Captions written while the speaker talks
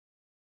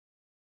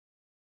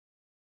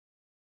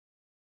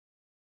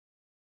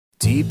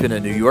Deep in a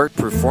New York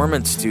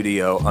performance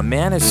studio, a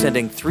man is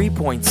sending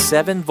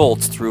 3.7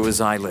 volts through his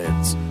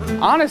eyelids.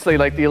 Honestly,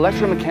 like the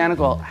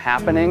electromechanical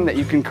happening that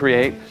you can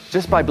create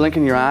just by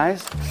blinking your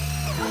eyes,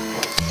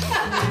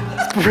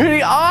 it's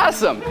pretty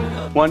awesome.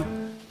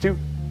 1, 2,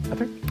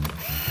 3.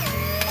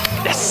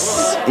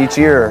 Yes! Each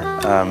year,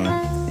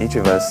 each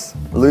of us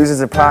loses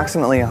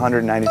approximately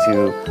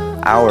 192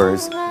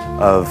 hours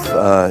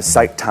of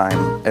sight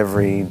time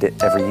every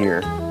year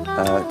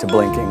to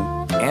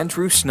blinking.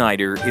 Andrew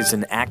Schneider is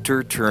an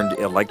actor turned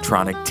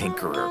electronic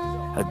tinkerer,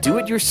 a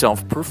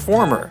do-it-yourself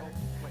performer.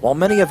 While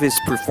many of his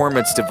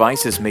performance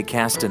devices may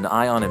cast an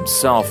eye on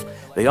himself,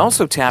 they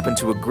also tap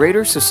into a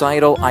greater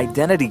societal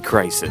identity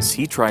crisis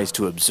he tries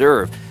to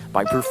observe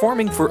by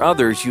performing for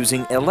others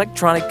using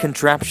electronic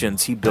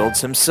contraptions he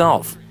builds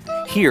himself.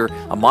 Here,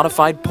 a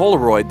modified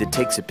Polaroid that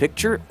takes a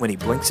picture when he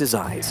blinks his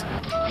eyes.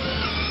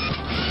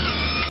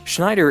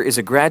 Schneider is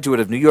a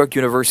graduate of New York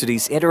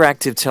University's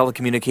Interactive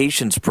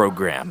Telecommunications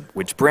program,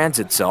 which brands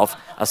itself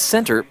a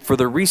center for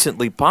the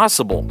recently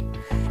possible.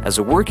 As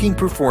a working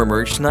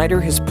performer, Schneider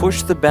has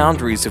pushed the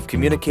boundaries of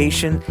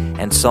communication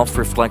and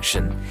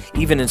self-reflection,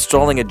 even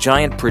installing a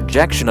giant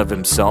projection of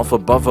himself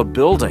above a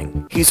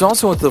building. He's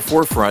also at the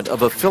forefront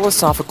of a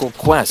philosophical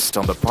quest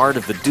on the part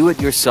of the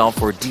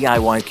do-it-yourself or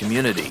DIY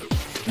community,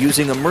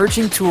 using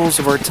emerging tools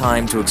of our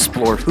time to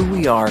explore who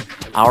we are,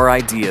 our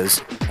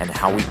ideas, and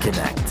how we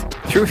connect.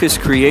 Through his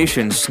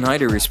creations,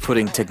 Schneider is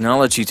putting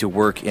technology to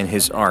work in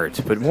his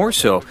art, but more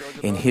so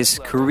in his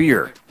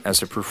career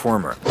as a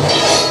performer.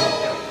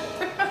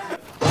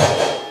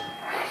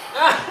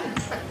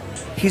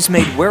 He's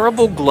made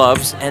wearable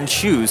gloves and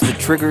shoes that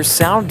trigger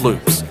sound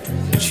loops.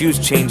 The shoes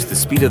change the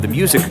speed of the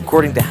music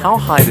according to how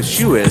high the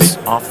shoe is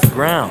off the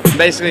ground.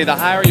 Basically, the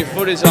higher your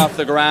foot is off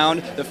the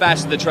ground, the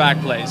faster the track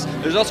plays.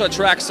 There's also a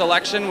track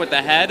selection with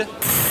the head.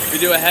 If you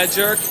do a head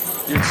jerk,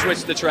 you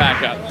switch the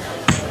track up.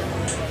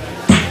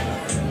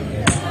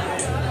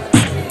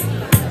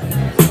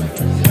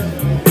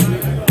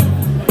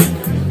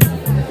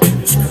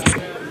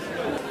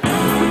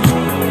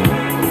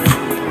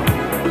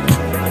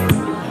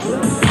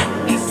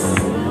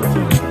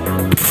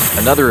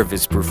 Another of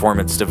his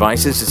performance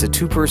devices is a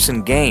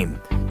two-person game.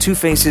 2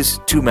 faces,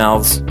 2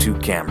 mouths, 2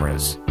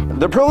 cameras.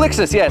 The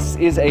Prolixus, yes,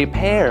 is a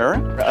pair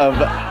of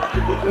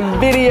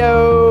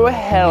video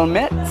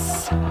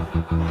helmets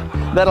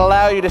that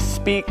allow you to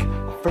speak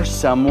for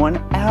someone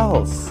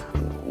else.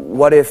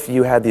 What if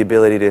you had the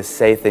ability to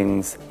say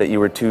things that you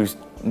were too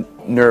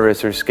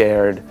nervous or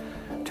scared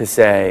to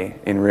say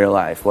in real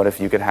life? What if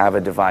you could have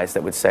a device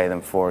that would say them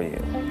for you?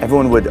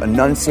 Everyone would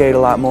enunciate a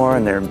lot more,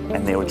 and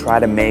they would try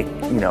to make,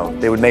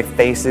 they would make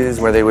faces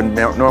where they would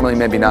normally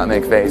maybe not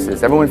make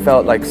faces. Everyone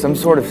felt like some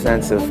sort of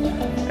sense of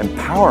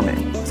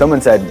empowerment.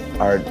 Someone said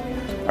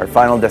our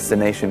final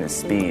destination is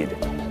speed.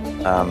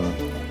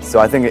 So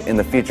I think in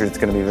the future it's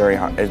going to be very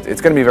hard.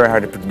 It's going to be very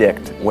hard to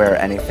predict where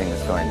anything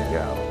is going to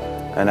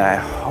go. And I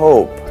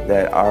hope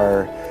that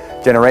our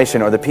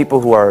generation, or the people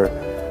who are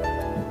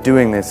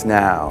doing this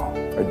now,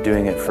 are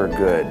doing it for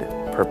good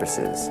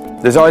purposes.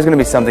 There's always going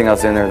to be something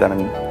else in there that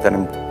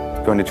I'm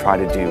going to try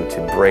to do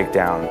to break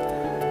down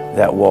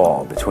that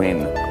wall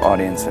between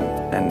audience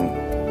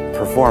and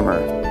performer.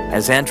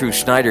 As Andrew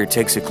Schneider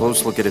takes a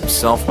close look at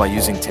himself by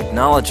using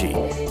technology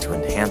to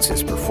enhance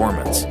his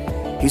performance,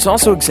 he's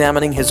also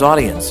examining his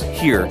audience,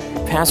 here,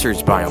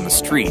 passers-by on the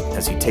street,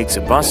 as he takes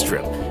a bus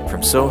trip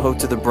from Soho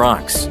to the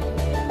Bronx.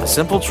 A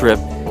simple trip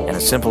and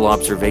a simple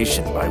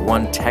observation by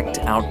one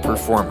teched-out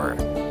performer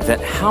that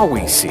how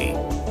we see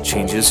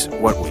changes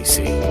what we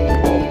see.